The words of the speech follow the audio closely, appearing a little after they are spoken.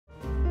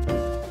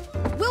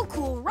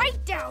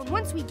and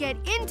once we get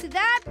into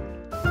that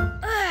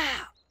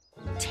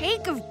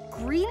take of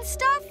green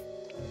stuff?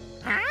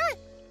 Huh?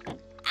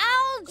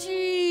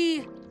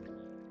 Algae!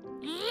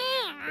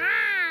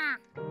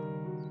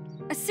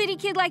 A city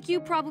kid like you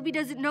probably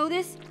doesn't know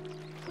this.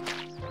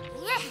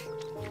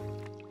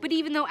 But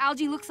even though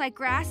algae looks like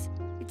grass,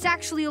 it's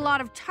actually a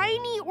lot of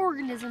tiny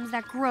organisms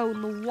that grow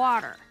in the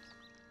water.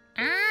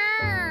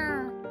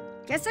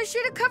 Guess I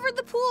should have covered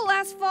the pool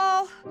last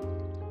fall.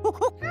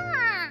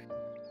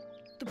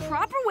 The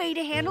proper way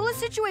to handle a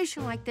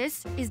situation like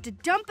this is to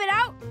dump it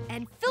out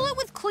and fill it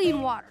with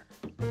clean water.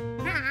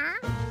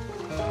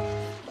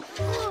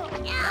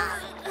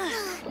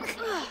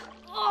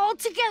 All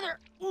together.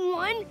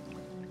 1,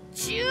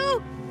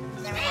 2,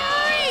 3!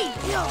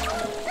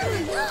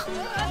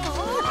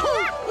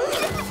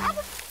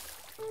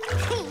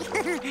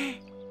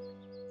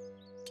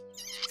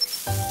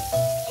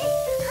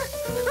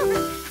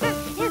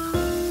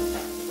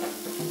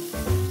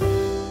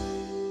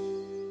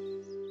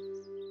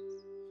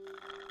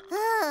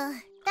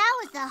 That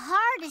was the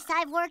hardest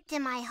I've worked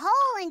in my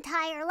whole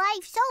entire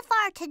life so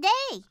far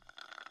today.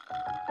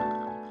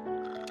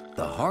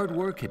 The hard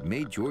work had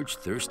made George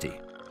thirsty,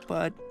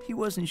 but he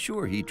wasn't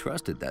sure he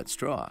trusted that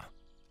straw.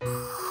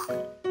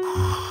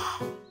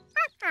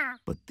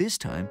 But this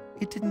time,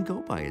 it didn't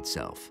go by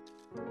itself.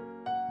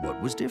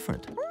 What was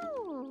different?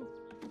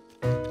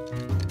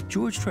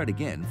 George tried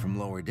again from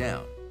lower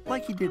down,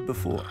 like he did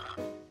before.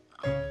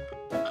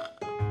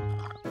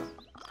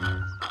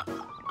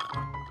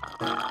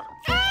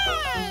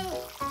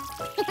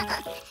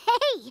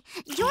 Hey,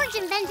 George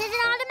invented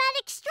an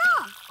automatic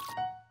straw.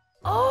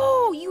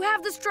 Oh, you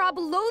have the straw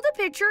below the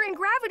pitcher and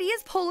gravity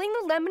is pulling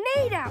the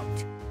lemonade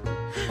out.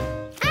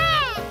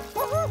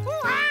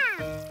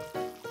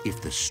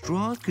 If the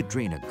straw could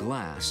drain a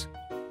glass,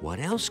 what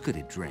else could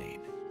it drain?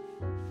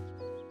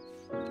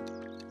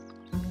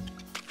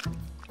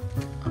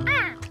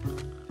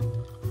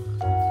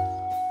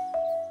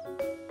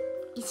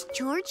 Is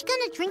George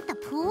gonna drink the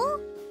pool?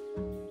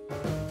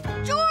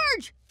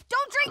 George,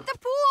 don't drink the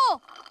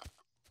pool!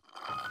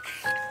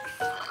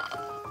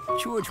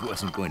 George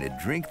wasn't going to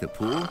drink the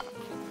pool.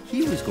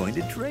 He was going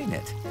to drain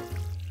it.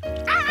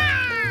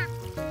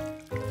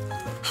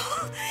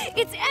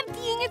 It's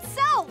emptying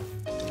itself!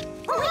 We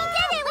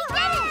did it! We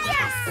did it!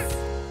 Yes!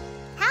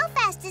 How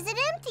fast is it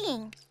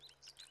emptying?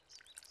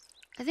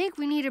 I think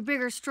we need a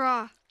bigger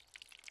straw.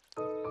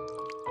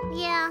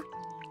 Yeah,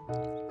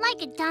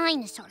 like a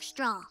dinosaur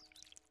straw.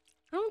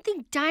 I don't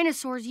think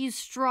dinosaurs use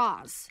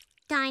straws.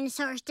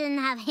 Dinosaurs didn't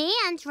have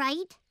hands,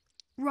 right?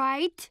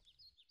 Right?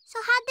 So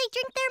how'd they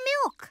drink their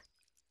milk?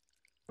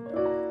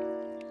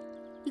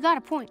 You got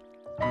a point.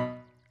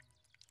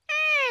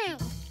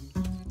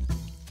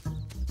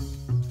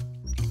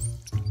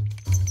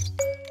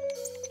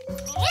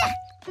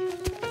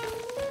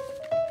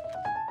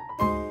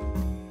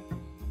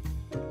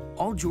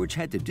 All George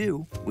had to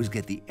do was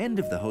get the end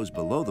of the hose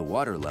below the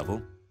water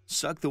level,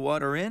 suck the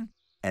water in,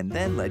 and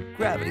then let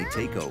gravity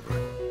take over.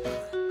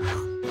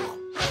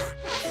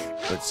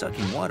 But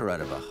sucking water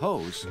out of a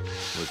hose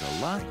was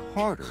a lot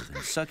harder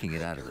than sucking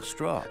it out of a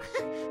straw.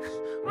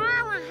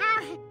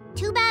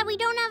 Too bad we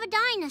don't have a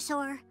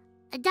dinosaur.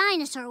 A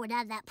dinosaur would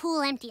have that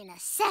pool empty in a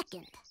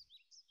second.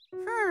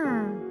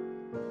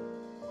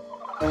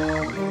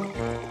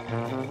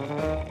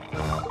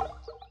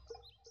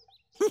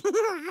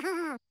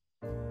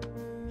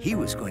 He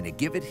was going to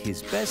give it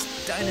his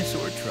best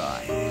dinosaur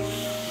try.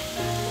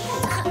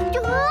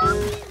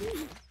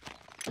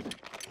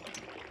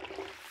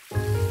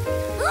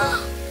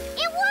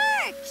 It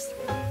works!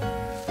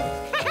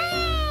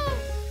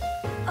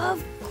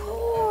 Of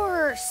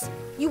course!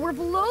 You were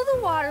below the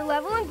water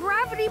level and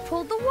gravity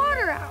pulled the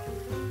water out.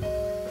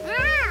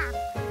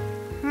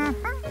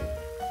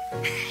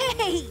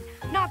 Hey,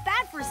 not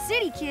bad for a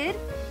city kid.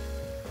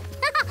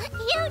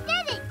 You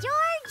did it,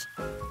 George!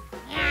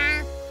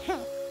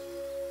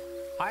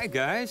 Hi,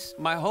 guys.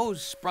 My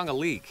hose sprung a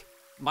leak.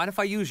 Mind if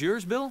I use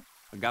yours, Bill?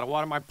 I gotta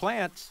water my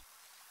plants.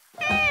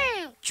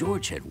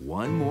 George had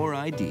one more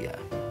idea.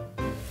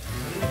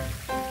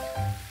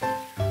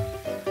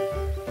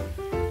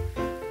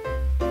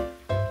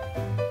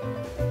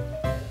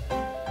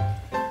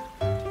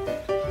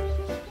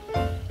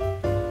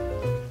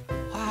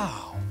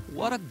 Wow,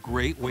 what a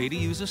great way to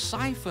use a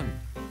siphon.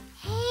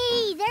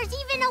 Hey, there's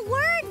even a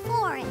word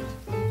for it.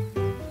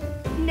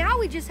 Now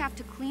we just have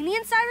to clean the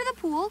inside of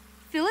the pool,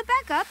 fill it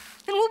back up,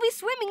 and we'll be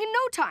swimming in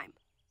no time.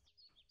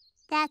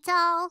 That's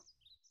all.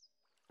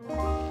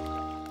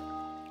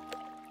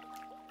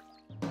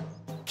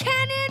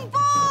 Cannonball!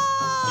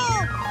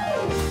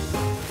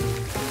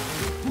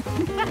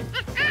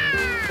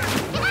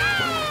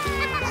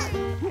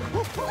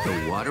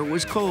 The water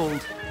was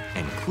cold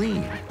and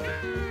clean.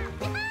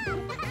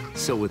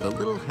 So with a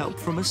little help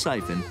from a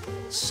siphon,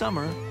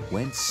 summer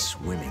went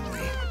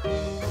swimmingly.